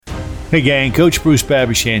Hey gang, Coach Bruce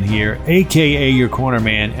Babashan here, aka your corner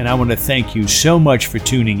man, and I want to thank you so much for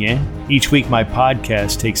tuning in. Each week my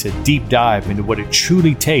podcast takes a deep dive into what it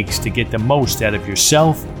truly takes to get the most out of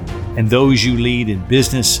yourself and those you lead in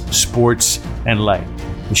business, sports, and life.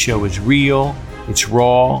 The show is real, it's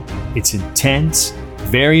raw, it's intense,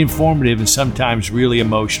 very informative, and sometimes really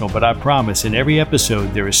emotional, but I promise in every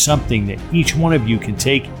episode there is something that each one of you can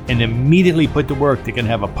take and immediately put to work that can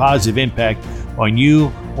have a positive impact on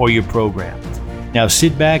you or your program. Now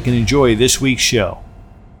sit back and enjoy this week's show.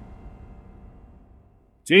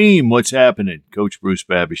 Team, what's happening? Coach Bruce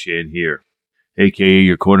Babashan here, aka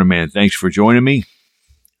your corner man. Thanks for joining me.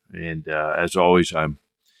 And as always, I'm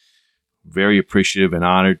very appreciative and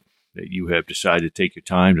honored that you have decided to take your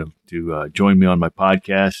time to join me on my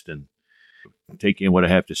podcast and take in what I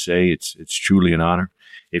have to say. It's truly an honor.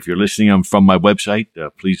 If you're listening from my website,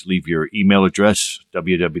 please leave your email address,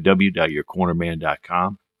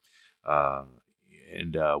 www.yourcornerman.com.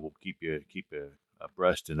 And we'll keep you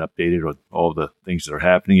abreast and updated on all the things that are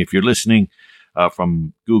happening. If you're listening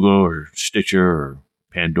from Google or Stitcher or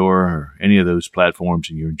Pandora or any of those platforms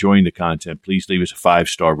and you're enjoying the content, please leave us a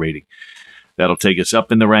 5-star rating. That'll take us up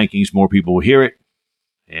in the rankings. More people will hear it.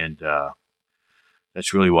 And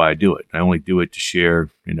that's really why I do it. I only do it to share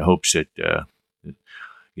in the hopes that, that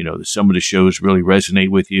some of the shows really resonate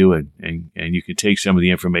with you and you can take some of the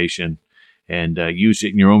information and use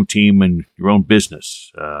it in your own team and your own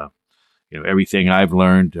business. Everything I've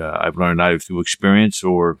learned either through experience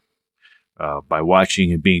or by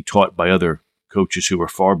watching and being taught by other coaches who are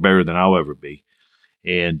far better than I'll ever be.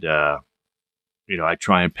 And, I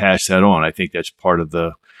try and pass that on. I think that's part of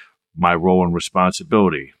my role and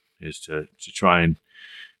responsibility is to try and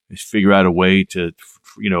figure out a way to,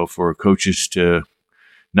 for coaches to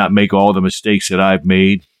not make all the mistakes that I've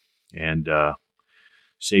made and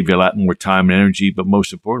save you a lot more time and energy. But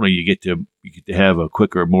most importantly, you get to have a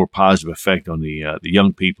quicker, more positive effect on the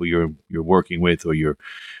young people you're working with, or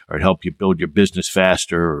help you build your business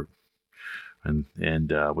faster, and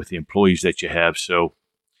with the employees that you have. So.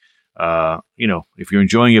 If you're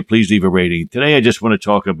enjoying it, please leave a rating. Today, I just want to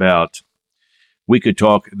talk about, we could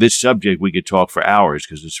talk for hours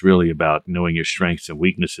because it's really about knowing your strengths and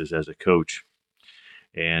weaknesses as a coach.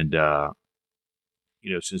 And,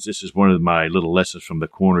 since this is one of my little lessons from the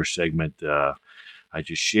corner segment, I wanted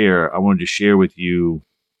to share with you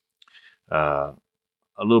a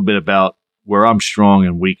little bit about where I'm strong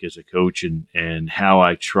and weak as a coach and how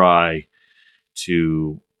I try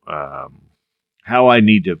to, how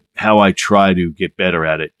I try to get better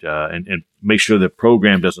at it and make sure the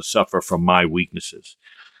program doesn't suffer from my weaknesses.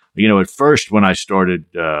 At first when I started,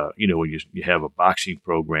 when you have a boxing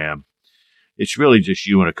program, it's really just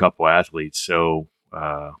you and a couple athletes. So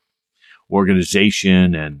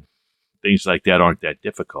organization and things like that aren't that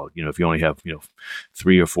difficult. If you only have,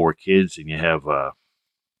 3 or 4 kids and you have,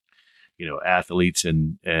 athletes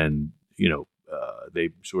and you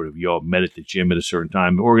all met at the gym at a certain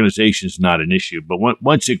time. The organization is not an issue, but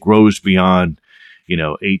once it grows beyond,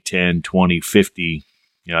 8, 10, 20, 50,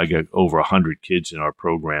 I got over 100 kids in our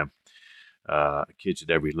program, kids at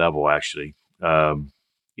every level, actually.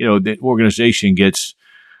 The organization gets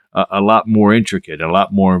a lot more intricate, a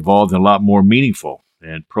lot more involved, and a lot more meaningful,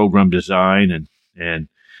 and program design and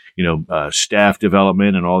staff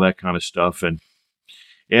development and all that kind of stuff. And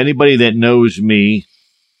anybody that knows me,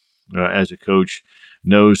 as a coach,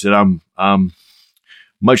 knows that I'm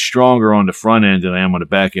much stronger on the front end than I am on the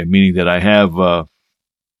back end, meaning that I'm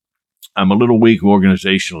a little weak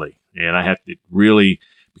organizationally, and I have to really,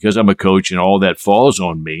 because I'm a coach and all that falls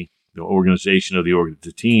on me, the organization of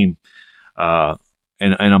the team, and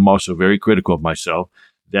I'm also very critical of myself,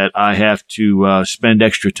 that I have to spend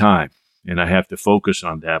extra time and I have to focus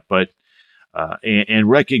on that, but and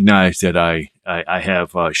recognize that I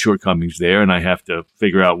have shortcomings there, and I have to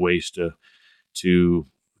figure out ways to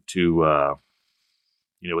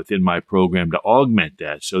within my program to augment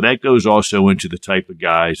that. So that goes also into the type of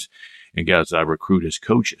guys and gals I recruit as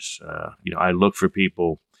coaches. I look for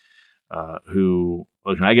people who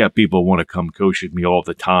I got people who want to come coach with me all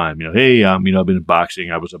the time. Hey, I've been in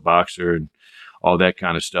boxing. I was a boxer and all that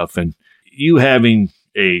kind of stuff. And you having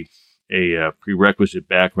a prerequisite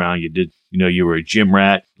background, you were a gym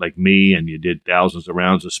rat like me, and you did thousands of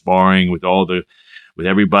rounds of sparring with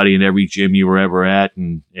everybody in every gym you were ever at.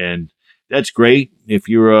 And that's great. If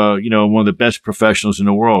you're, one of the best professionals in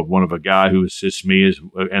the world, one of a guy who assists me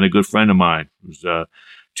and a good friend of mine, who's a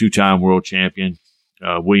 2-time world champion,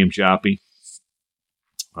 William Joppy.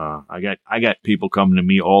 I got people coming to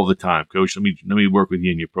me all the time. Coach, let me work with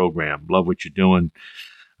you in your program. Love what you're doing.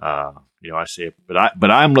 I say,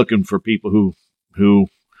 but I'm looking for people who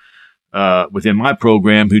within my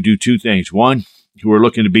program who do two things. One, who are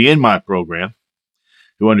looking to be in my program,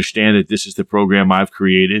 who understand that this is the program I've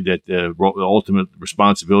created, that the ultimate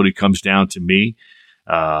responsibility comes down to me,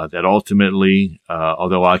 that ultimately,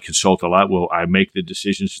 although I consult a lot, I make the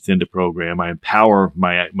decisions within the program. I empower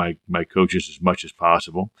my coaches as much as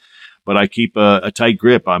possible, but I keep a tight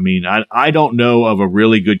grip. I mean, I don't know of a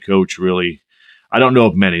really good coach, really. I don't know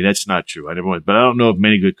of many. That's not true. But I don't know of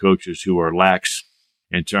many good coaches who are lax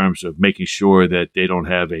in terms of making sure that they don't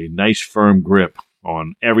have a nice, firm grip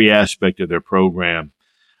on every aspect of their program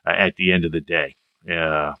at the end of the day.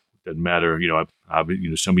 Doesn't matter.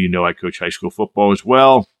 Some of you know I coach high school football as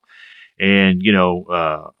well. And,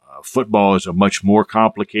 football is a much more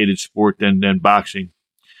complicated sport than boxing.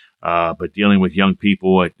 But dealing with young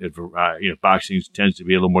people, boxing tends to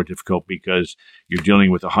be a little more difficult because you're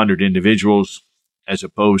dealing with 100 individuals as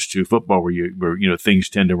opposed to football where things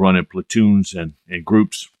tend to run in platoons and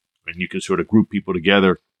groups, and you can sort of group people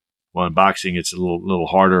together. Well, in boxing, it's a little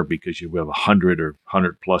harder because you have 100 or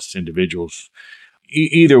 100 plus individuals.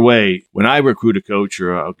 Either way, when I recruit a coach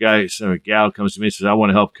or a gal comes to me and says, I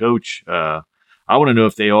want to help coach, I want to know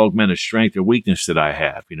if they augment a strength or weakness that I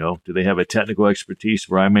have. Do they have a technical expertise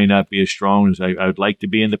where I may not be as strong as I would like to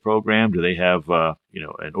be in the program? Do they have,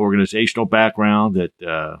 an organizational background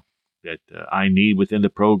that I need within the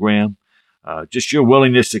program? Just your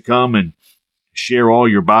willingness to come and share all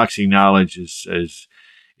your boxing knowledge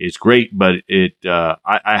is great, but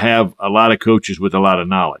I have a lot of coaches with a lot of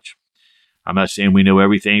knowledge. I'm not saying we know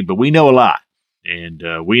everything, but we know a lot, and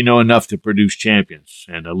we know enough to produce champions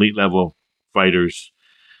and elite level fighters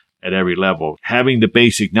at every level. Having the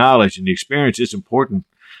basic knowledge and the experience is important,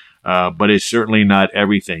 but it's certainly not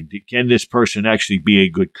everything. Can this person actually be a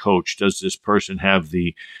good coach? Does this person have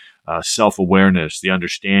the self-awareness, the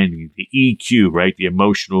understanding, the EQ, right? The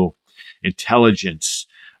emotional intelligence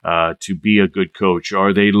to be a good coach?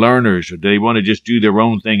 Are they learners, or do they want to just do their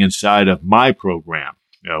own thing inside of my program,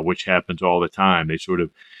 which happens all the time? They sort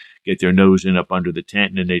of get their nose in up under the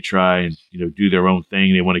tent, and then they try and do their own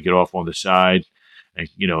thing. They want to get off on the side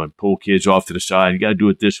and pull kids off to the side. You got to do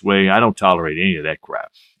it this way. I don't tolerate any of that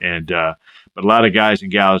crap. And but a lot of guys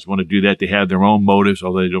and gals want to do that. They have their own motives,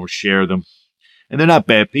 although they don't share them. And they're not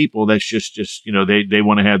bad people. That's just they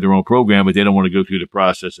want to have their own program, but they don't want to go through the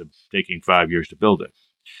process of taking 5 years to build it.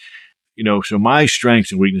 So my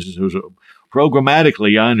strengths and weaknesses,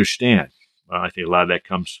 programmatically, I understand. I think a lot of that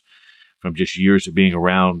comes from just years of being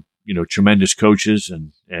around, tremendous coaches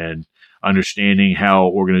and understanding how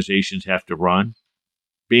organizations have to run.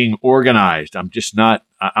 Being organized. I'm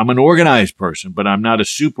an organized person, but I'm not a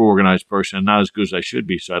super organized person. I'm not as good as I should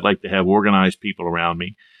be. So I'd like to have organized people around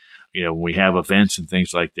me. When we have events and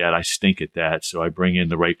things like that, I stink at that. So I bring in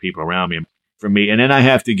the right people around me for me. And then I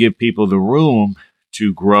have to give people the room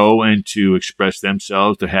to grow and to express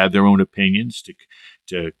themselves, to have their own opinions,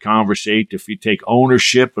 to conversate, to take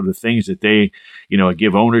ownership of the things that they,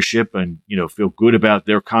 give ownership and, feel good about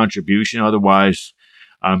their contribution. Otherwise,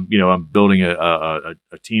 I'm building a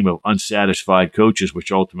team of unsatisfied coaches, which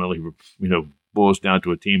ultimately, boils down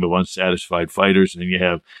to a team of unsatisfied fighters. And then you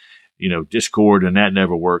have, discord, and that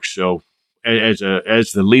never works. So as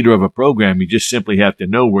the leader of a program, you just simply have to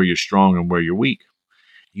know where you're strong and where you're weak.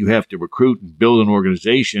 You have to recruit and build an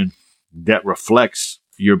organization that reflects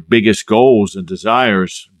your biggest goals and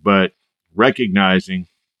desires, but recognizing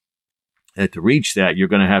that to reach that, you're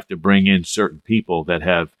going to have to bring in certain people that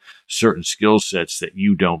have certain skill sets that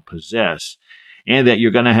you don't possess, and that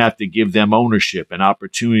you're going to have to give them ownership and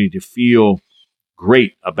opportunity to feel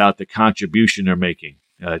great about the contribution they're making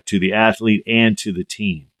to the athlete and to the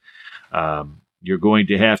team. You're going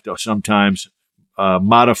to have to sometimes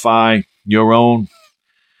modify your own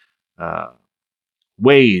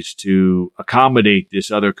ways to accommodate this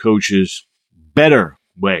other coach's better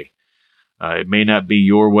way. It may not be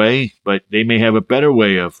your way, but they may have a better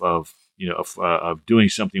way of doing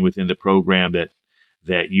something within the program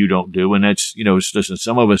that you don't do. And that's, listen,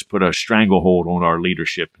 some of us put a stranglehold on our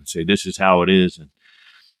leadership and say, this is how it is.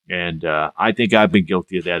 And I think I've been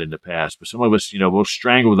guilty of that in the past. But some of us, will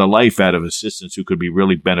strangle the life out of assistants who could be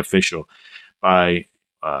really beneficial by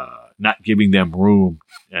not giving them room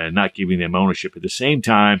and not giving them ownership. At the same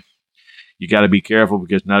time, you got to be careful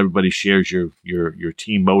because not everybody shares your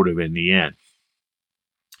team motive in the end.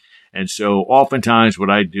 And so oftentimes what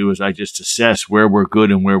I do is I just assess where we're good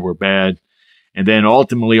and where we're bad. And then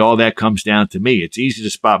ultimately all that comes down to me. It's easy to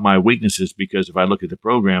spot my weaknesses because if I look at the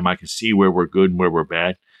program, I can see where we're good and where we're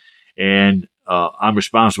bad. And I'm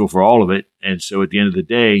responsible for all of it. And so at the end of the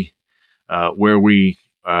day, where we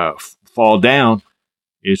fall down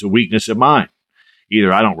is a weakness of mine.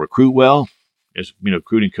 Either I don't recruit well, as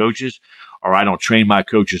recruiting coaches, or I don't train my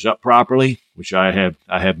coaches up properly, which I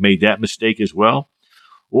have made that mistake as well.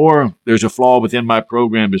 Or there's a flaw within my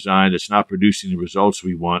program design that's not producing the results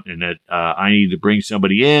we want, and that I need to bring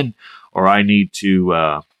somebody in, or I need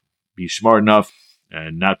to be smart enough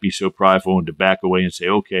and not be so prideful and to back away and say,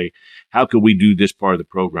 okay, how can we do this part of the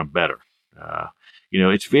program better?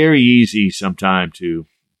 It's very easy sometimes to,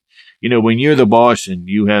 when you're the boss and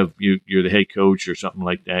you're the head coach or something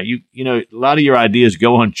like that, a lot of your ideas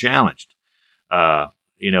go unchallenged, and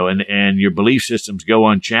your belief systems go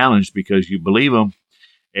unchallenged because you believe them.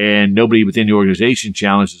 And nobody within the organization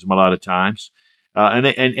challenges them a lot of times.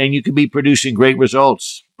 And you could be producing great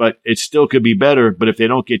results, but it still could be better. But if they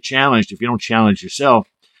don't get challenged, if you don't challenge yourself,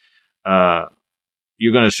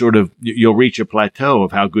 you're going to you'll reach a plateau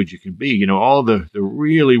of how good you can be. All the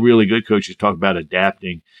really, really good coaches talk about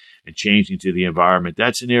adapting and changing to the environment.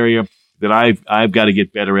 That's an area that I've got to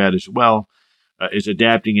get better at as well, is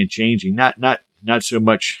adapting and changing. Not so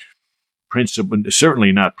much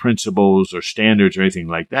certainly not principles or standards or anything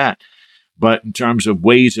like that, but in terms of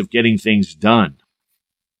ways of getting things done.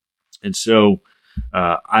 And so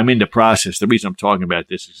I'm in the process. The reason I'm talking about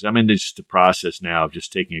this is I'm in just the process now of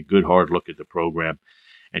just taking a good hard look at the program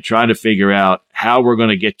and trying to figure out how we're going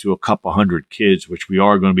to get to a couple hundred kids, which we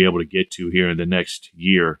are going to be able to get to here in the next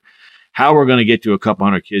year, how we're going to get to a couple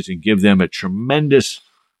hundred kids and give them a tremendous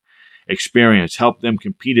experience, help them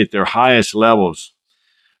compete at their highest levels.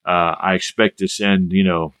 I expect to send,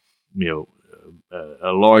 a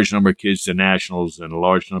large number of kids to nationals and a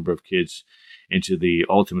large number of kids into the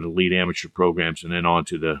ultimate elite amateur programs, and then on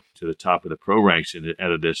to the top of the pro ranks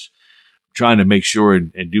out of this, trying to make sure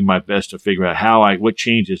and do my best to figure out what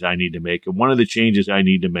changes I need to make. And one of the changes I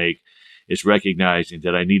need to make is recognizing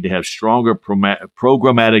that I need to have stronger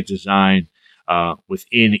programmatic design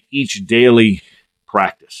within each daily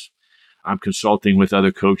practice. I'm consulting with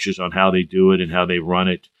other coaches on how they do it and how they run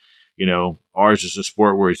it. Ours is a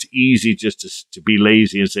sport where it's easy just to be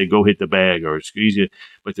lazy and say, go hit the bag, or it's easy.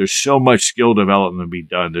 But there's so much skill development to be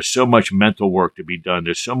done. There's so much mental work to be done.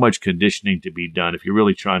 There's so much conditioning to be done if you're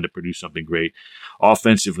really trying to produce something great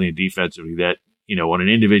offensively and defensively that, on an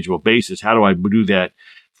individual basis, how do I do that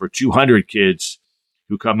for 200 kids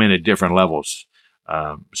who come in at different levels?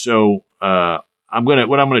 What I'm going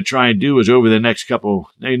to try and do is over the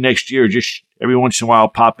next year, just every once in a while,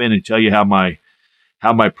 pop in and tell you how my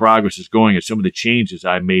progress is going and some of the changes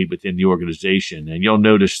I made within the organization. And you'll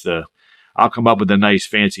notice I'll come up with a nice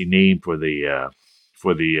fancy name for the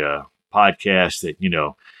podcast that,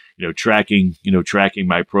 tracking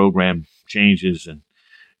my program changes, and,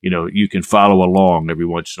 you can follow along every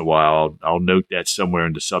once in a while. I'll note that somewhere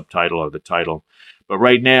in the subtitle or the title. But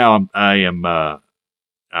right now I'm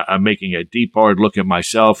making a deep, hard look at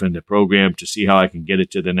myself and the program to see how I can get it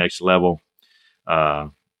to the next level,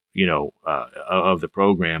 of the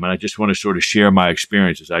program. And I just want to sort of share my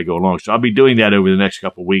experience as I go along. So I'll be doing that over the next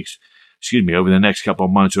couple of over the next couple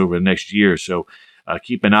of months, over the next year. So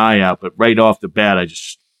keep an eye out. But right off the bat, I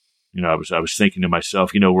just, I was thinking to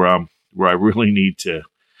myself, where I really need to,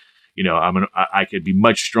 I could be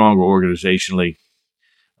much stronger organizationally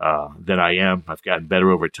than I am. I've gotten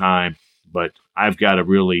better over time, but I've got to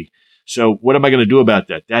really. So what am I going to do about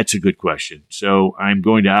that? That's a good question. So I'm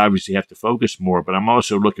going to obviously have to focus more, but I'm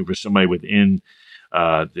also looking for somebody within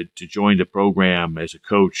to join the program as a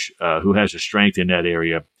coach who has a strength in that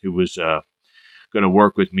area, who was going to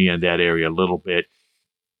work with me in that area a little bit.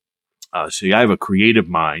 So I have a creative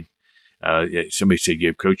mind. Somebody said,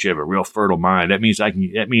 "Yeah, coach, you have a real fertile mind." That means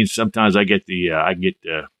sometimes I get I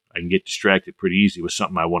can get distracted pretty easy with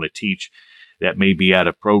something I want to teach that may be out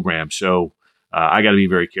of program. So I got to be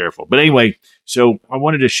very careful. But anyway, so I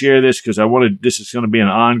wanted to share this because this is going to be an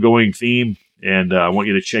ongoing theme, and I want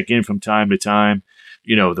you to check in from time to time.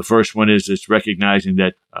 The first one is it's recognizing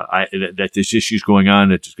that that this issue is going on,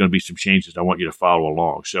 that there's going to be some changes. I want you to follow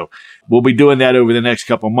along. So we'll be doing that over the next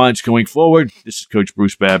couple of months going forward. This is Coach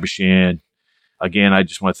Bruce Babashan. Again, I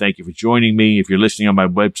just want to thank you for joining me. If you're listening on my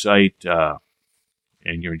website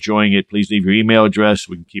and you're enjoying it, please leave your email address.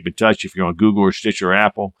 We can keep in touch. If you're on Google or Stitcher or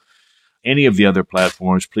Apple, any of the other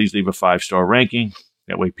platforms, please leave a 5-star ranking.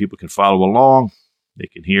 That way people can follow along. They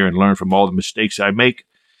can hear and learn from all the mistakes I make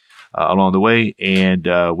along the way, and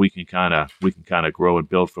we can kind of grow and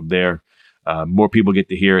build from there. More people get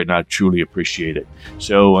to hear it, and I truly appreciate it.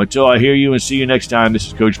 So until I hear you and see you next time, this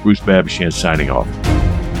is Coach Bruce Babashan signing off.